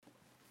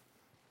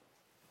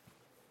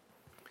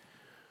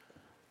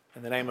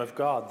In the name of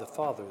God, the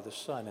Father, the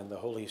Son, and the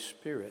Holy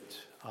Spirit.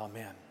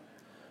 Amen.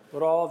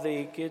 Would all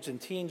the kids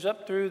and teens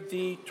up through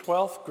the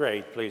 12th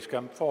grade please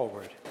come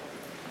forward?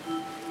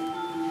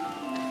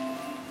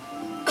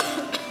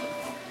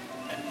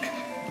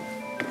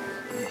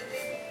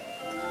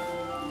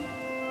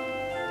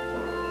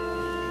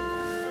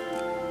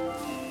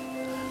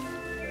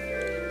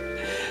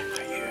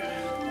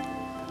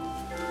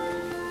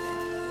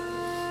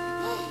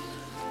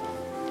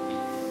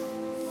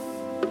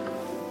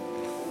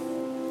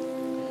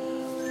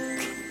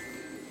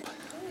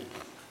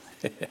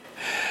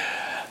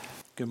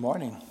 Good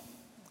morning.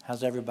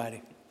 How's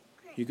everybody?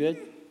 You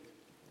good?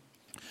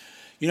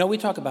 You know, we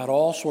talk about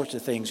all sorts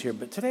of things here,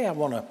 but today I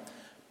want to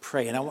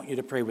pray, and I want you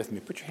to pray with me.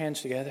 Put your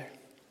hands together.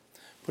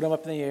 Put them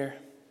up in the air.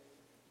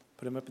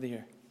 Put them up in the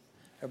air.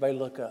 Everybody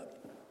look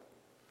up.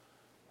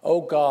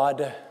 Oh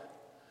God,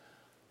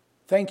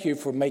 thank you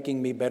for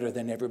making me better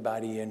than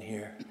everybody in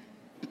here.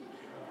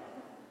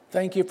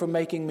 Thank you for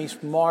making me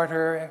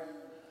smarter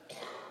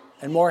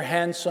and more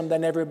handsome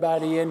than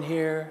everybody in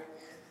here.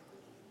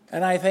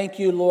 And I thank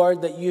you,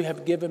 Lord, that you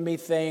have given me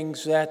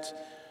things that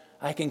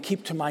I can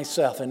keep to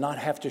myself and not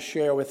have to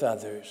share with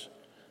others.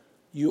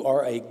 You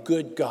are a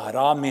good God.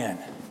 Amen.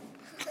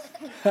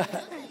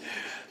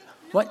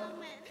 What?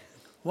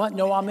 What?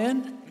 No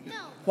amen? No.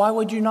 Why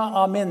would you not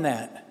amen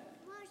that?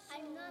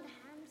 I'm not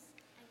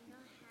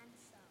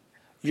handsome.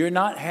 You're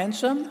not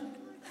handsome?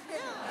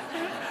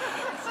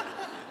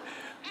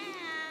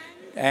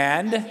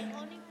 And? You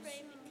only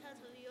pray because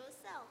of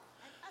yourself.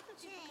 And other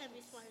people can be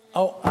smarter than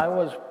Oh, I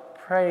was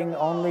praying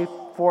only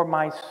for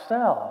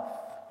myself.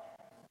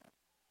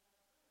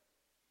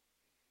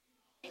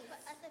 you. For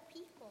other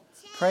people.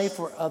 Pray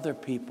for other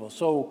people.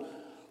 So,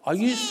 are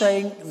you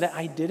saying that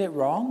I did it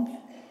wrong?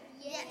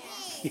 Yes.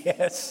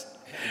 Yes.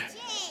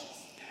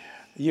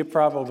 You're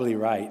probably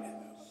right.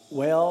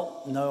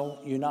 Well, no,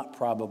 you're not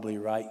probably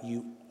right.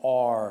 You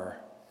are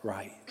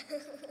right.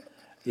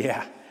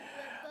 Yeah.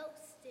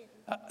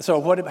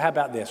 So how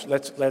about this?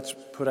 Let's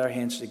put our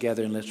hands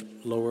together and let's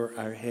lower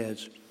our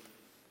heads.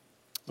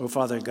 Oh,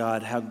 Father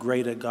God, how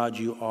great a God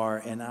you are,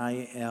 and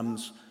I am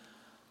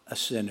a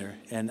sinner,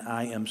 and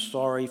I am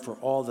sorry for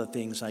all the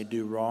things I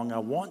do wrong. I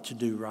want to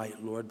do right,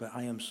 Lord, but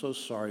I am so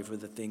sorry for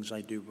the things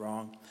I do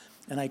wrong,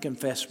 and I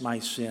confess my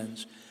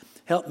sins.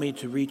 Help me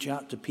to reach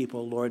out to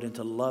people, Lord, and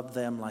to love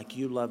them like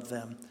you love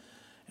them,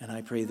 and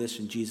I pray this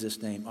in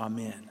Jesus' name.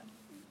 Amen.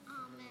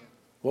 Amen.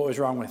 What was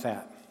wrong with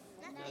that?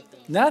 Nothing.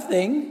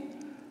 Nothing?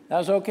 That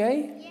was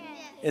okay? Yeah.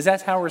 Is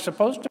that how we're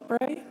supposed to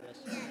pray?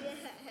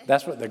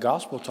 That's what the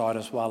gospel taught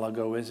us a while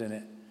ago, isn't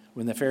it?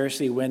 When the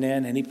Pharisee went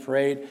in and he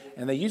prayed,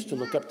 and they used to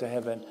look up to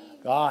heaven.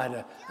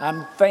 God,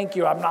 thank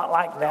you, I'm not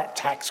like that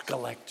tax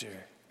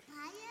collector.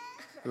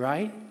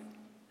 Right?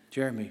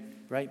 Jeremy,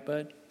 right,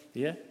 bud?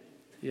 Yeah?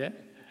 Yeah?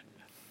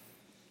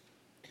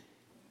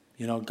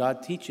 You know,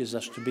 God teaches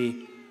us to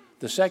be,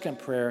 the second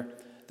prayer,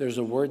 there's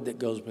a word that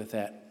goes with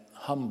that,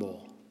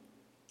 humble,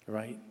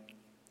 right?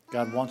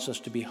 God wants us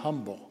to be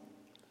humble.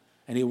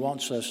 And he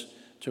wants us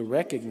to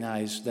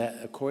recognize that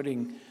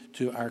according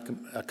to our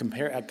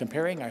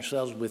comparing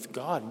ourselves with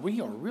God,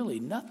 we are really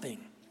nothing.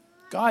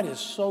 God is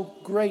so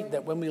great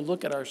that when we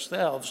look at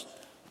ourselves,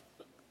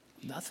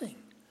 nothing.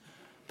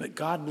 But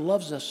God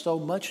loves us so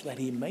much that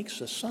he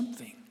makes us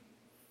something.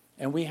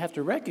 And we have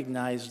to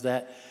recognize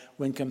that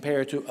when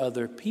compared to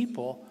other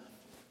people,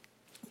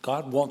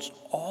 God wants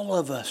all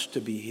of us to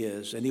be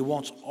his, and he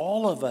wants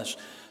all of us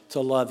to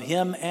love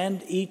him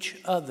and each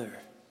other.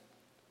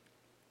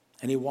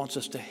 And he wants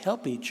us to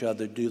help each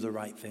other do the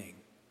right thing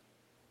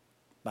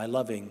by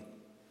loving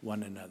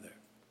one another.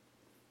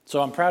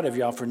 So I'm proud of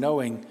y'all for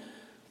knowing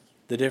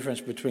the difference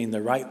between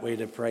the right way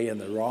to pray and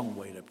the wrong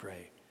way to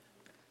pray.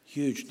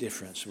 Huge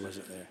difference,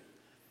 wasn't there?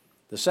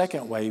 The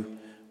second way,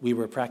 we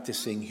were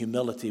practicing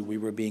humility. We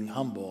were being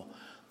humble.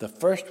 The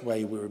first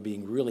way, we were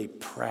being really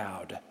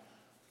proud.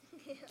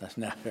 That's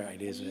not right,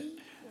 is it?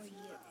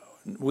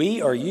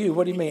 We or you?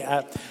 What do you mean?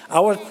 I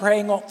was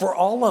praying for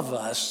all of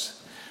us.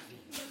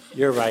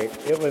 You're right.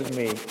 It was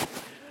me.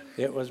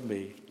 It was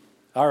me.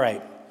 All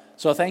right.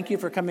 So thank you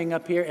for coming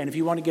up here. And if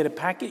you want to get a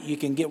packet, you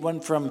can get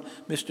one from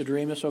Mr.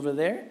 Doremus over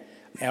there.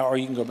 Or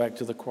you can go back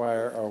to the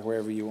choir or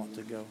wherever you want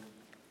to go.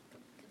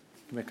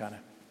 Come here, Connor.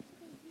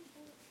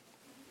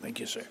 Thank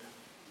you, sir.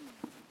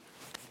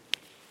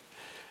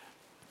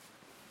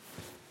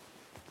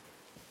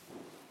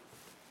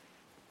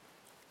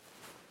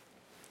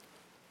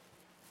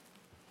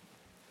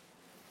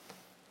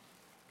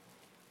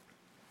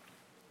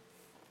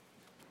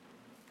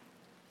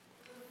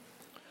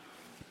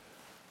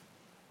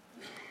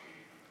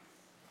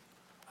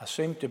 I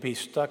seem to be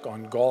stuck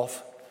on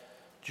golf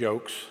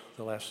jokes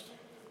the last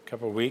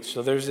couple of weeks.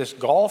 So there's this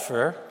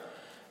golfer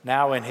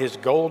now in his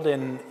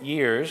golden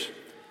years.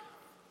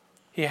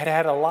 He had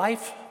had a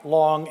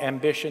lifelong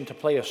ambition to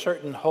play a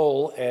certain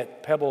hole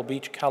at Pebble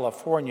Beach,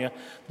 California,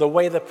 the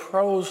way the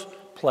pros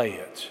play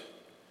it.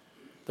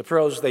 The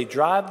pros, they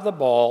drive the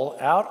ball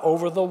out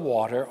over the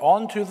water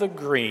onto the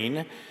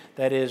green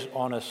that is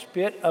on a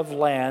spit of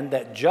land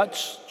that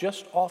juts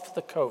just off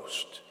the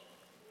coast.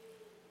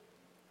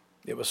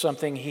 It was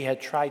something he had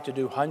tried to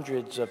do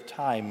hundreds of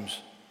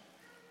times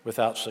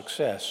without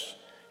success.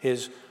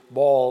 His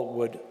ball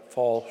would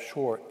fall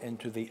short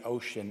into the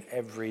ocean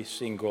every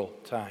single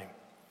time.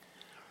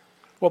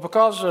 Well,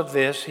 because of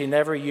this, he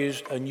never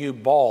used a new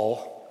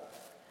ball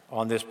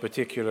on this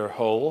particular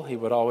hole. He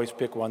would always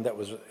pick one that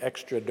was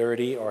extra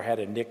dirty or had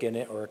a nick in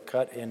it or a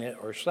cut in it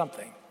or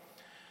something.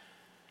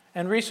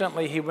 And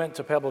recently he went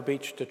to Pebble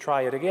Beach to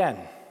try it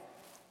again.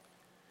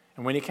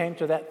 And when he came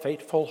to that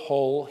fateful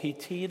hole, he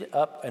teed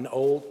up an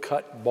old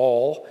cut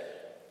ball,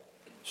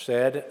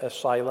 said a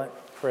silent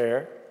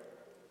prayer,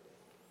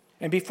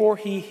 and before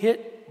he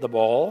hit the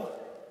ball,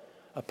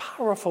 a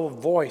powerful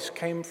voice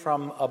came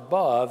from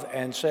above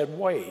and said,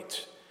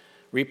 "Wait,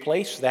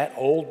 replace that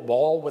old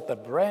ball with a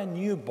brand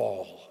new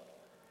ball."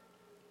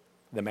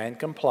 The man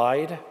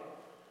complied,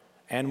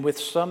 and with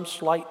some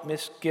slight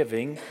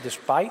misgiving,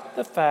 despite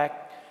the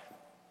fact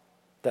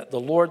that the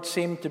Lord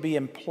seemed to be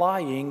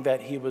implying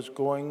that he was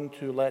going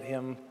to let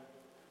him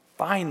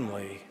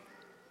finally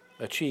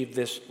achieve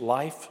this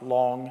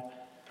lifelong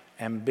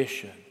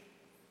ambition.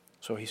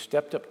 So he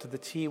stepped up to the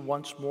tee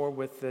once more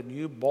with the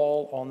new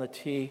ball on the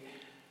tee.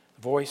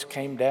 The voice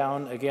came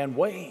down again,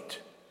 "Wait,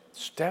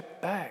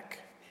 step back,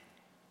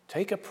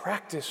 take a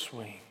practice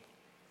swing."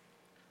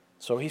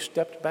 So he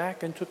stepped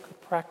back and took a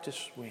practice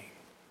swing.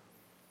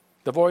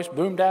 The voice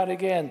boomed out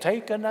again,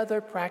 "Take another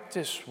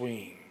practice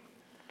swing."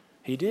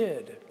 He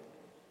did.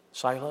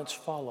 Silence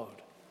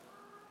followed.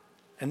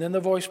 And then the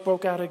voice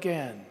spoke out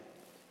again,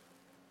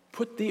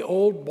 "Put the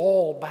old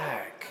ball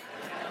back."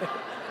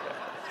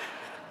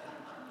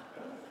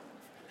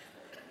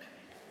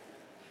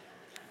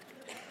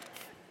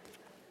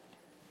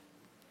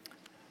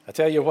 I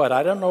tell you what,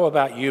 I don't know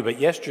about you, but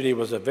yesterday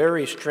was a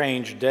very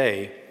strange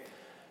day.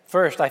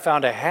 First, I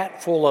found a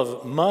hat full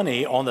of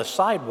money on the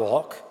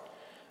sidewalk.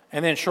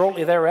 And then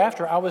shortly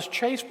thereafter, I was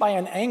chased by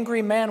an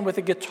angry man with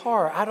a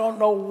guitar. I don't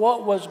know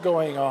what was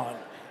going on.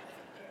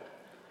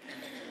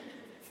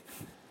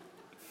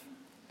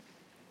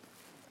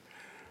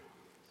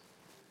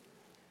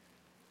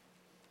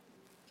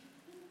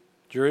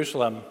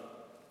 Jerusalem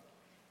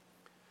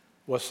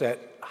was set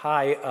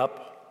high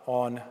up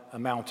on a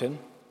mountain,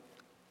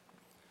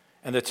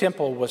 and the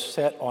temple was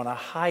set on a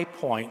high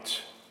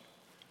point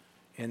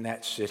in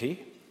that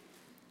city,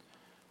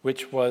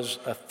 which was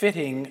a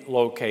fitting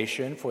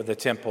location for the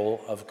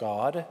temple of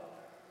God.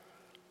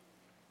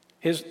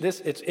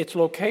 Its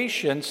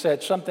location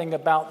said something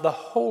about the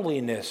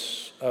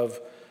holiness of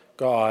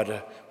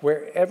God.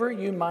 Wherever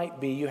you might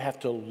be, you have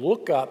to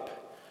look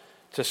up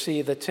to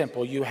see the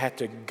temple. You had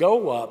to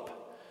go up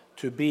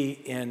to be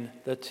in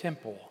the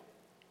temple.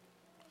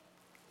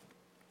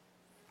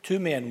 Two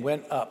men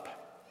went up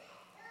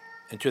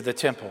into the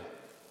temple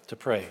to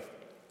pray.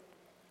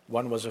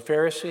 One was a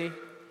Pharisee.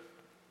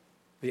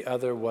 The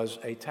other was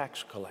a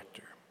tax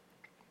collector.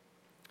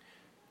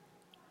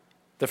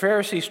 The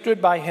Pharisee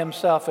stood by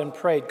himself and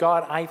prayed,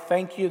 "God, I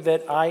thank you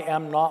that I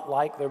am not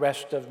like the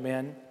rest of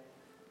men,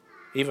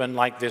 even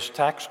like this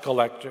tax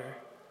collector."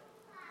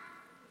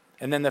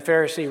 And then the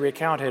Pharisee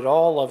recounted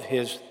all of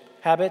his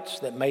habits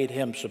that made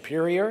him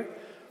superior.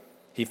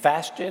 He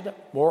fasted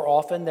more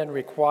often than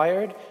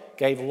required,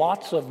 gave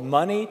lots of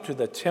money to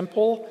the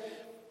temple.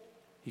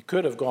 He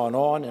could have gone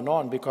on and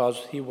on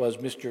because he was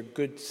Mr.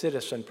 Good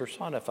Citizen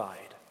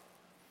personified.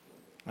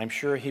 I'm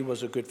sure he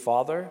was a good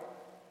father,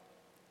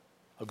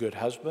 a good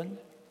husband.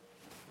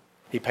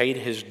 He paid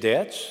his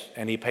debts,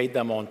 and he paid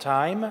them on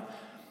time.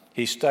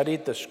 He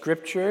studied the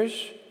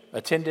scriptures,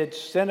 attended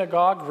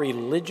synagogue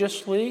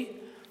religiously.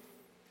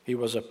 He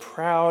was a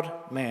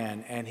proud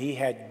man, and he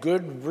had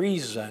good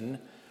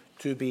reason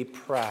to be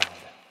proud.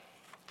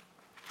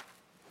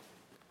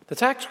 The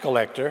tax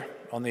collector,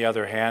 on the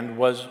other hand,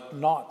 was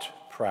not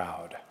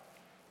proud.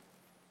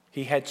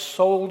 He had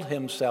sold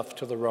himself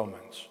to the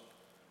Romans.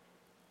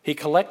 He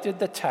collected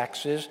the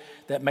taxes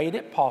that made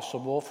it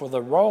possible for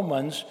the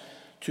Romans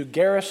to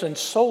garrison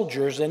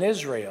soldiers in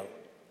Israel.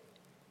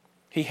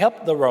 He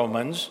helped the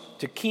Romans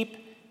to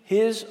keep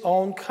his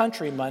own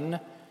countrymen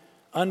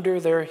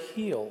under their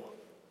heel.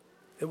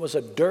 It was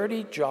a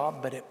dirty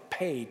job, but it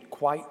paid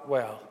quite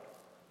well.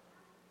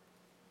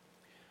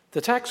 The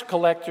tax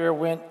collector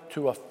went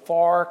to a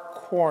far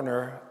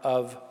corner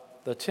of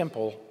the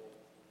temple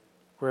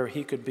where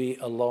he could be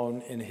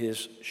alone in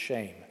his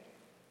shame.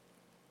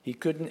 He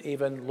couldn't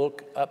even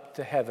look up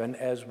to heaven,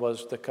 as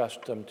was the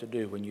custom to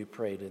do when you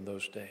prayed in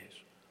those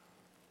days.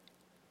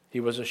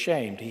 He was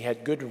ashamed. He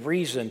had good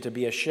reason to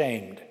be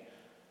ashamed.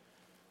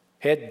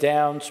 Head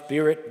down,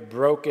 spirit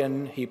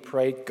broken, he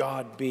prayed,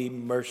 "God, be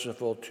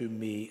merciful to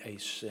me, a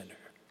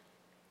sinner."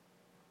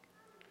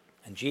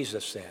 And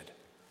Jesus said,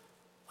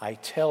 "I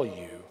tell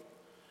you,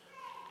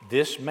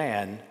 this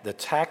man, the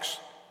tax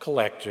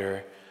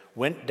collector,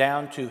 went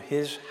down to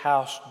his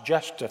house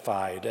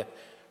justified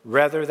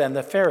rather than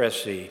the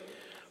Pharisee.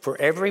 For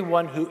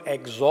everyone who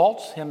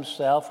exalts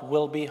himself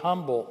will be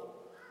humble,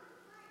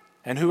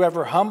 and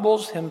whoever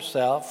humbles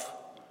himself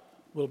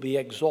will be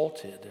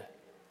exalted."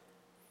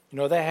 You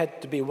know, that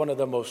had to be one of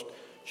the most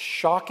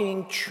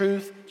shocking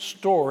truth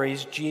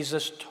stories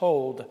Jesus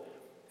told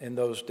in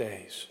those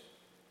days.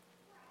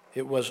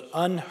 It was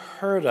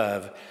unheard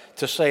of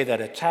to say that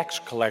a tax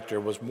collector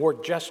was more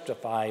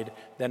justified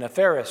than a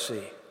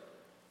Pharisee.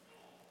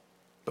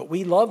 But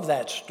we love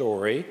that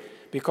story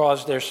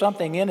because there's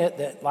something in it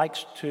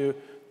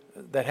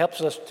that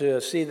helps us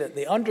to see that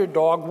the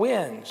underdog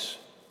wins.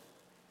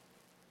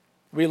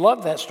 We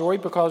love that story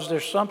because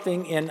there's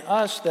something in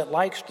us that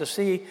likes to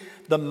see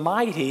the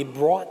mighty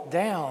brought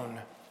down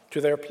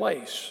to their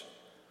place.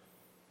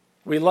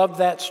 We love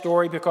that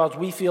story because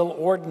we feel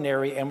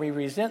ordinary and we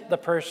resent the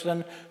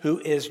person who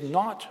is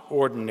not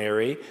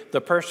ordinary, the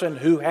person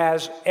who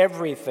has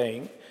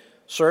everything,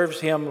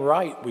 serves him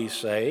right, we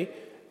say.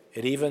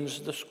 It evens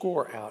the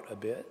score out a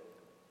bit.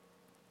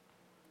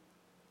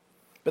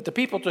 But the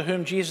people to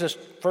whom Jesus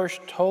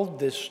first told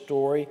this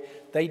story,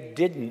 they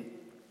didn't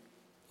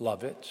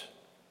love it.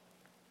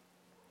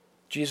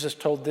 Jesus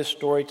told this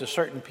story to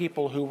certain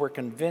people who were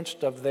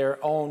convinced of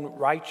their own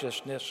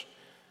righteousness,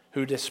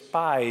 who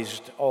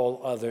despised all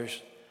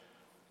others.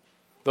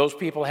 Those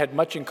people had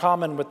much in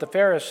common with the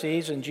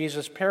Pharisees in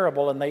Jesus'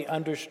 parable, and they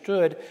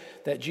understood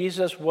that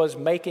Jesus was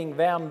making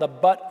them the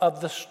butt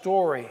of the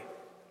story.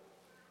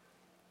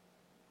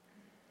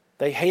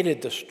 They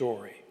hated the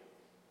story,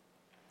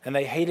 and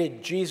they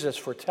hated Jesus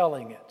for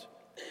telling it,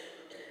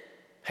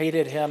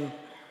 hated him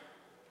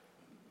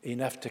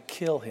enough to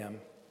kill him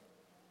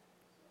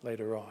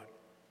later on.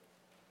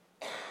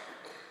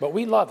 But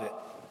we love it.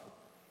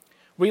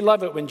 We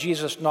love it when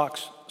Jesus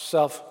knocks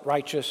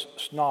self-righteous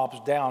snobs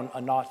down a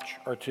notch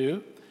or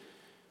two.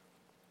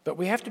 But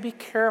we have to be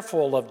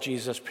careful of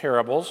Jesus'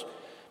 parables,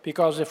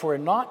 because if we're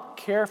not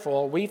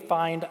careful, we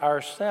find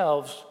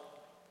ourselves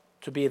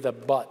to be the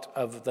butt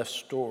of the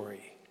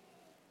story.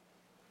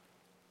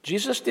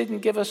 Jesus didn't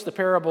give us the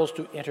parables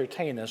to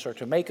entertain us or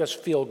to make us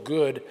feel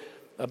good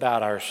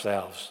about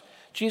ourselves.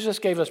 Jesus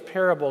gave us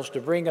parables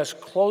to bring us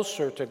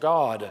closer to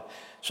God.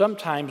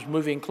 Sometimes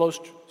moving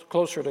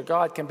closer to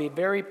God can be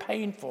very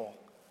painful.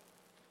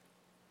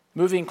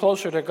 Moving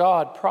closer to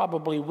God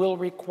probably will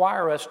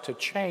require us to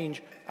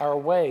change our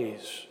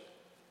ways.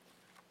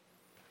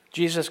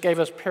 Jesus gave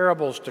us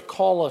parables to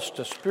call us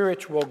to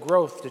spiritual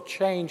growth, to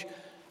change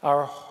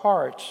our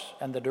hearts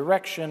and the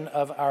direction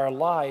of our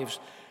lives,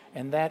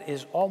 and that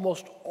is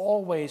almost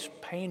always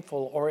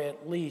painful or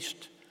at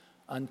least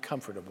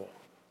uncomfortable.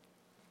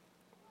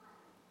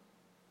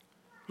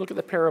 Look at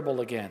the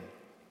parable again.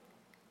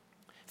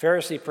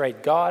 Pharisee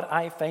prayed, God,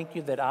 I thank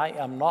you that I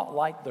am not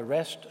like the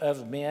rest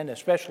of men,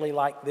 especially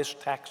like this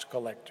tax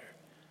collector.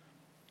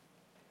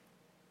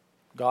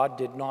 God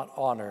did not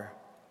honor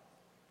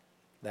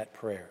that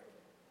prayer.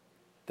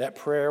 That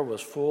prayer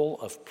was full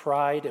of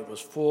pride. It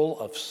was full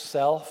of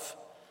self.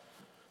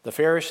 The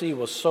Pharisee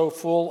was so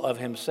full of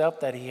himself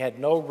that he had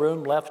no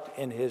room left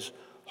in his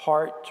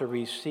heart to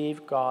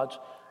receive God's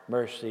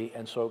mercy,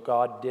 and so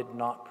God did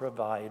not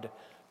provide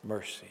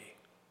mercy.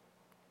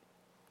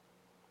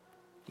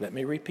 Let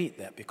me repeat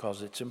that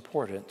because it's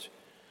important.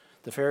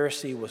 The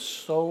Pharisee was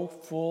so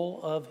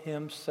full of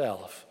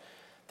himself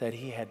that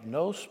he had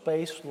no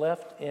space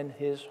left in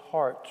his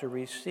heart to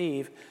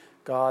receive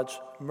God's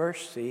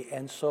mercy,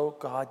 and so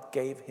God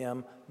gave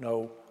him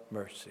no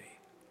mercy.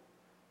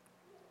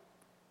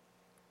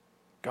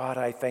 God,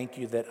 I thank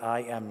you that I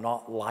am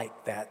not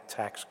like that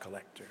tax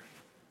collector.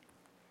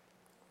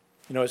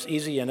 You know, it's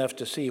easy enough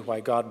to see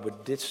why God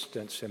would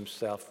distance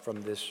himself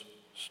from this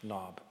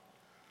snob.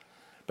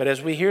 But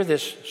as we hear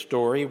this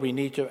story, we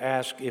need to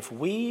ask if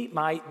we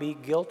might be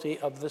guilty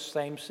of the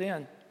same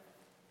sin.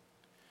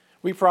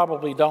 We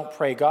probably don't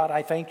pray, God,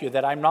 I thank you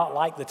that I'm not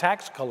like the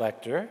tax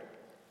collector.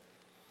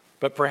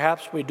 But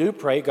perhaps we do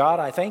pray, God,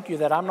 I thank you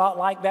that I'm not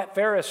like that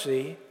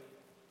Pharisee.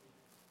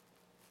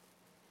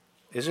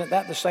 Isn't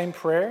that the same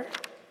prayer?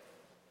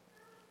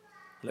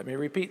 Let me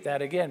repeat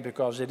that again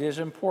because it is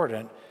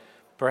important.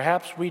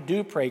 Perhaps we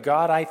do pray,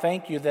 God, I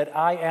thank you that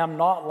I am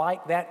not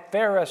like that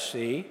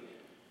Pharisee.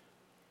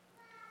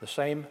 The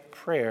same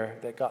prayer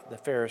that got the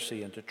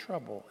Pharisee into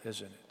trouble,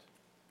 isn't it?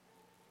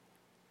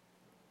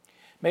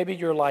 Maybe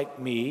you're like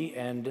me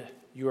and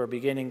you are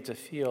beginning to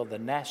feel the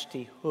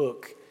nasty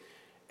hook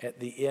at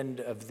the end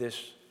of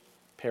this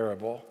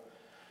parable.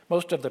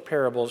 Most of the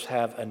parables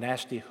have a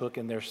nasty hook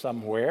in there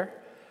somewhere.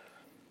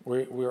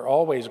 We're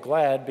always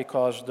glad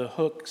because the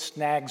hook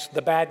snags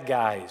the bad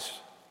guys.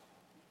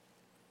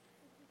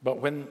 But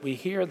when we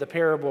hear the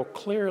parable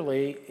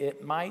clearly,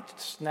 it might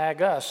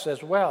snag us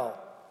as well.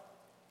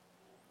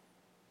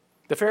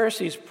 The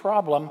Pharisee's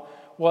problem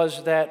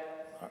was that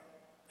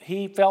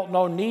he felt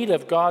no need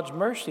of God's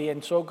mercy,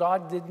 and so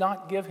God did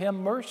not give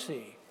him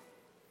mercy.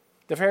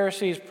 The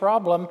Pharisee's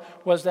problem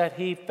was that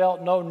he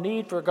felt no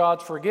need for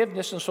God's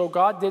forgiveness, and so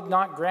God did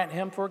not grant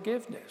him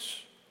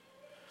forgiveness.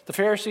 The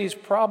Pharisee's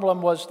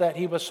problem was that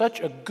he was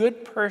such a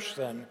good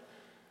person,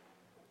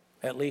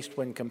 at least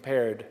when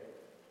compared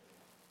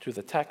to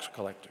the tax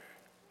collector.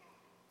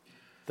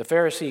 The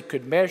Pharisee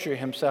could measure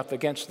himself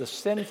against the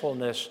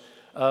sinfulness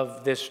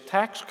of this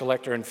tax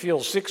collector and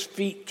feel 6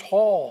 feet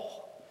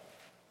tall.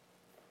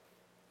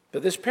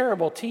 But this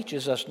parable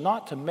teaches us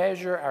not to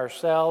measure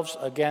ourselves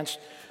against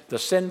the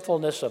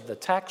sinfulness of the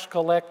tax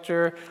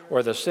collector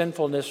or the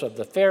sinfulness of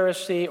the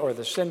Pharisee or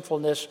the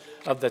sinfulness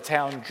of the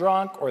town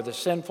drunk or the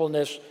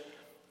sinfulness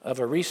of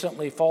a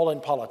recently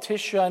fallen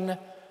politician.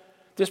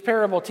 This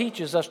parable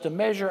teaches us to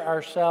measure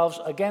ourselves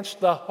against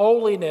the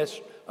holiness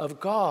of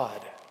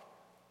God.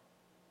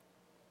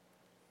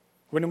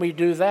 When we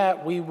do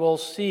that, we will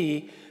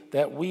see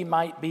that we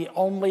might be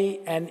only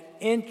an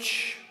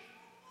inch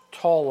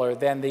taller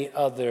than the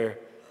other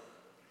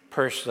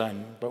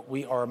person, but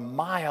we are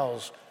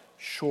miles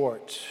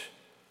short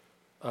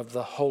of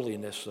the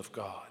holiness of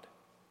God.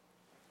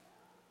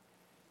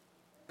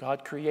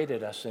 God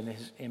created us in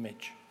His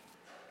image.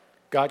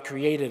 God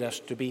created us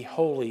to be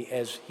holy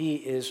as He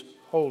is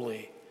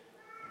holy.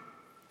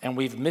 And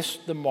we've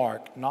missed the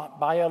mark, not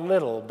by a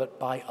little, but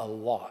by a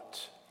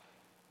lot.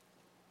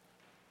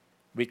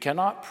 We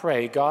cannot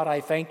pray, God,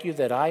 I thank you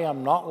that I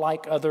am not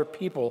like other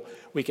people.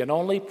 We can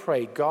only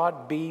pray,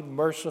 God, be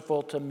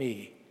merciful to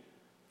me,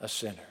 a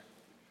sinner.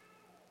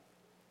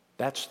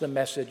 That's the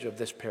message of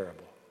this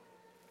parable.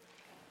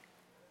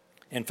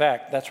 In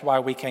fact, that's why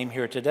we came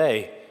here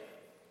today,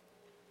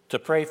 to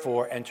pray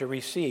for and to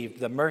receive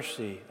the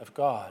mercy of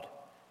God.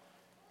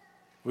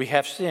 We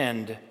have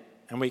sinned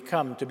and we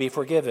come to be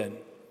forgiven.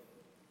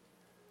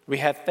 We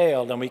have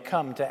failed and we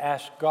come to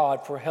ask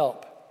God for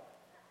help.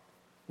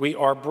 We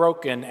are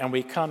broken and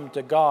we come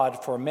to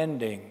God for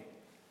mending.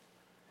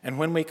 And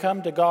when we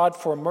come to God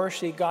for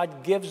mercy,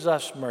 God gives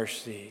us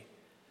mercy.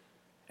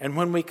 And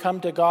when we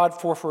come to God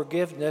for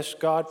forgiveness,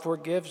 God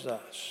forgives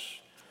us.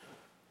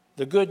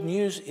 The good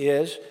news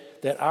is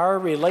that our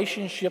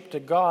relationship to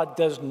God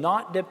does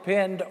not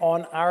depend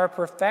on our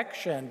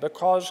perfection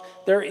because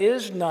there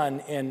is none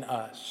in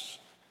us.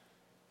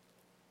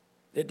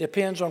 It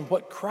depends on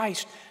what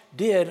Christ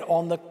did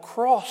on the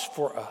cross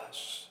for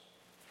us.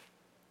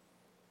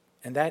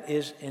 And that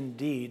is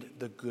indeed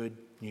the good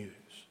news.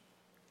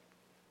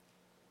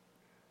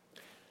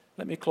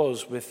 Let me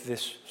close with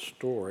this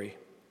story.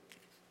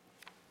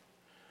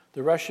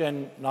 The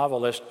Russian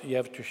novelist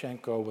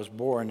Yevtushenko was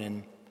born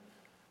in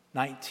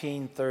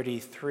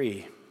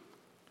 1933.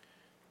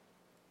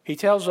 He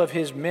tells of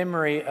his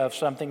memory of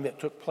something that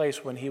took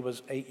place when he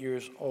was 8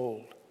 years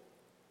old.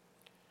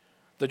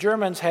 The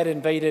Germans had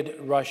invaded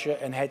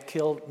Russia and had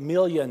killed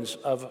millions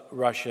of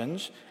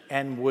Russians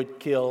and would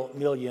kill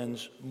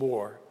millions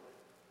more.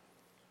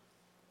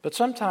 But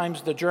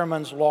sometimes the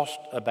Germans lost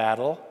a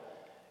battle,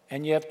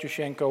 and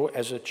Yevtushenko,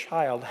 as a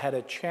child, had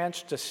a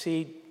chance to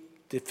see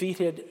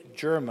defeated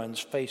Germans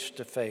face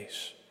to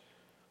face.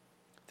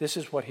 This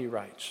is what he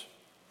writes.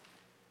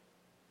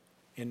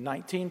 In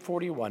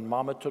 1941,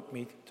 Mama took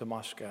me to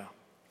Moscow.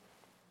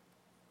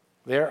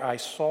 There I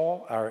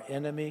saw our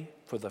enemy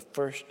for the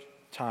first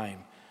time.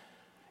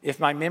 If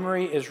my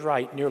memory is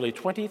right, nearly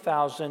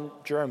 20,000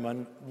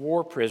 German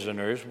war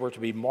prisoners were to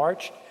be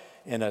marched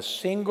in a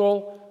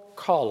single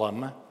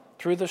column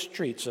through the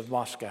streets of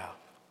Moscow.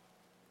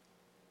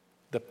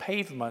 The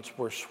pavements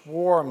were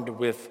swarmed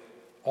with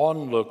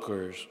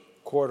onlookers,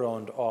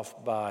 cordoned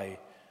off by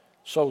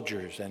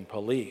soldiers and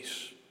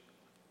police.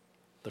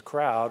 The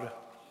crowd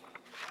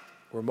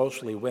were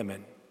mostly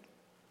women,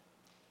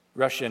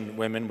 Russian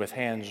women with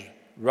hands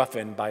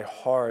roughened by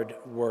hard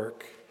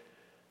work,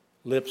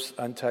 lips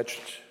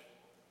untouched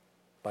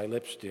by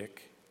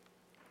lipstick,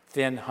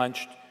 thin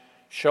hunched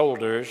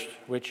shoulders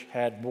which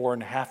had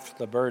borne half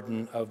the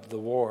burden of the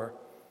war.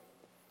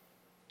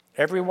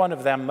 Every one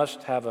of them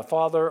must have a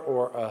father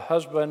or a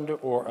husband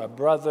or a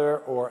brother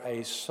or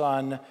a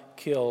son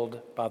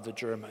killed by the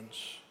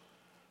Germans.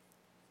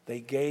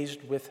 They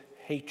gazed with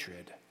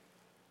hatred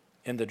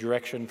in the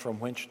direction from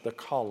which the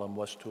column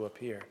was to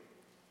appear.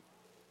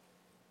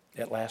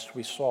 At last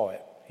we saw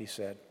it, he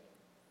said.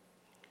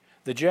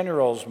 The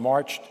generals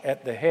marched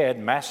at the head,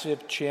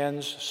 massive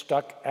chins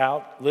stuck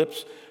out,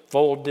 lips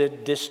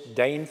folded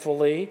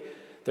disdainfully.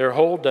 Their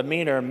whole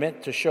demeanor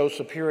meant to show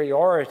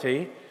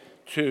superiority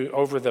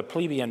over the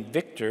plebeian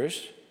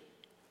victors.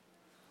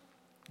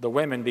 The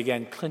women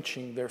began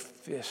clenching their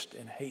fist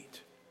in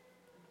hate.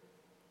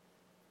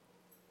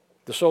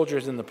 The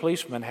soldiers and the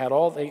policemen had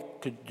all they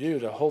could do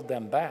to hold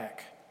them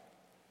back.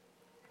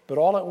 But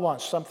all at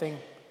once, something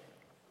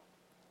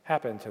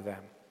happened to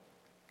them.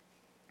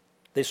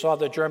 They saw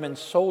the German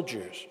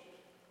soldiers,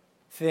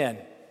 thin,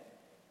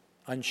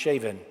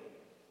 unshaven,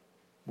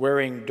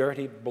 wearing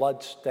dirty,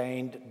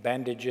 blood-stained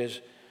bandages,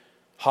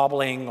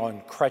 hobbling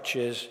on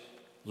crutches,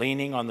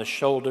 leaning on the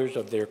shoulders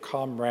of their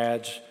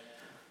comrades.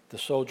 The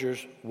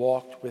soldiers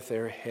walked with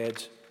their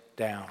heads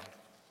down.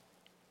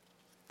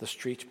 The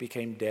streets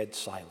became dead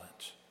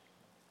silent.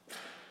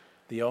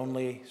 The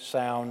only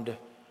sound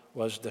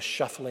was the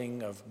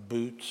shuffling of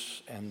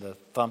boots and the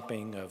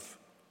thumping of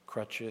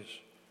crutches.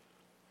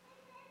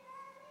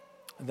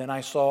 And then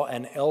I saw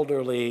an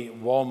elderly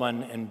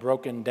woman in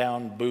broken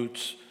down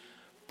boots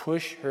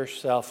push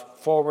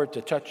herself forward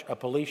to touch a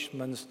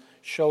policeman's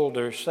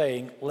shoulder,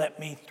 saying, "Let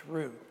me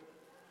through."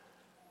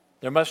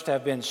 There must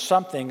have been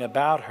something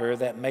about her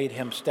that made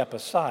him step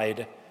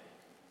aside.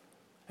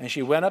 And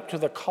she went up to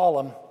the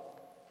column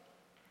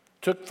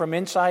took from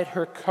inside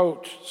her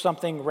coat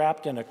something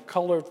wrapped in a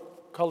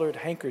colored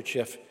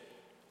handkerchief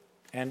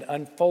and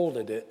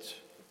unfolded it.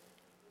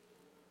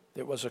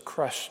 It was a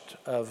crust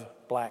of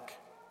black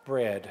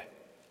bread.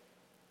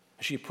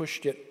 She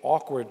pushed it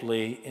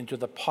awkwardly into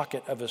the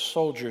pocket of a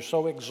soldier,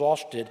 so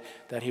exhausted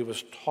that he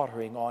was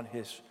tottering on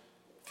his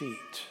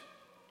feet.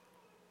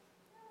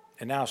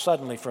 And now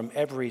suddenly from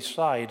every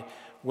side,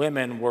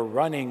 women were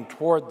running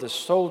toward the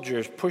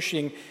soldiers,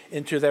 pushing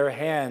into their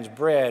hands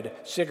bread,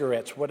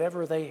 cigarettes,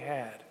 whatever they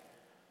had.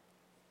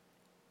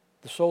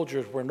 The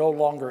soldiers were no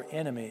longer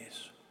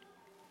enemies.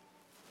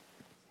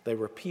 They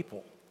were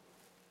people.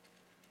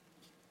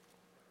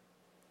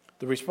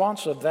 The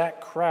response of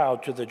that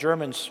crowd to the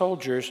German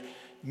soldiers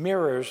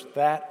mirrors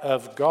that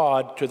of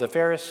God to the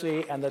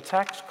Pharisee and the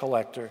tax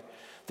collector.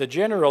 The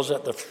generals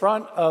at the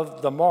front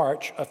of the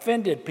march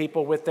offended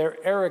people with their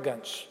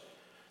arrogance.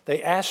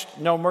 They asked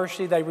no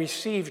mercy, they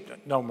received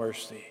no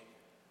mercy.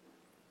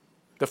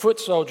 The foot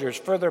soldiers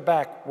further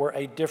back were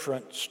a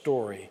different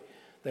story.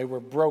 They were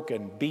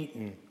broken,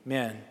 beaten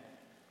men,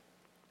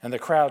 and the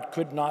crowd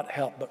could not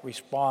help but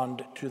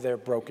respond to their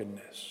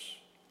brokenness.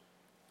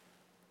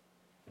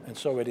 And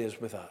so it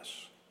is with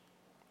us.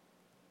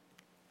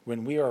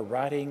 When we are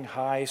riding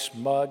high,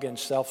 smug, and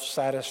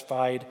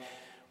self-satisfied,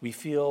 we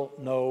feel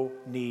no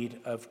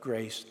need of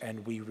grace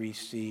and we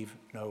receive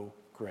no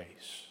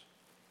grace.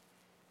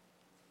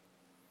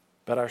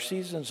 But our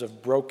seasons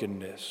of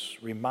brokenness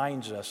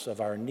reminds us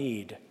of our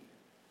need,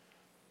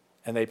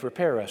 and they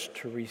prepare us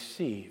to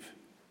receive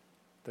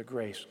the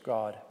grace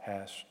God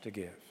has to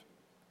give.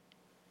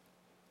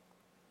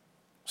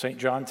 St.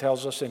 John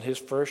tells us in his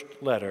first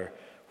letter,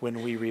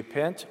 when we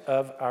repent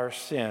of our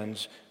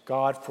sins,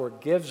 God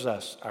forgives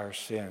us our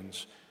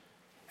sins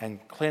and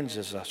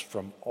cleanses us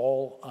from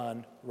all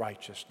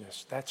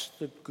unrighteousness. That's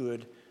the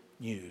good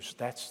news.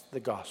 That's the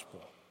gospel.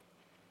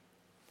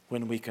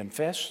 When we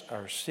confess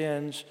our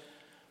sins,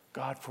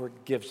 God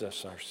forgives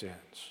us our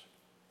sins,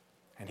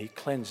 and he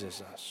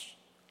cleanses us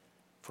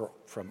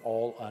from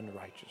all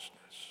unrighteousness.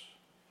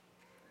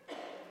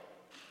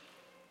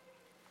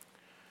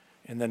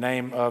 In the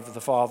name of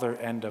the Father,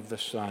 and of the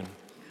Son,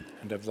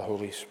 and of the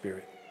Holy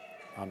Spirit.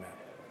 Amen.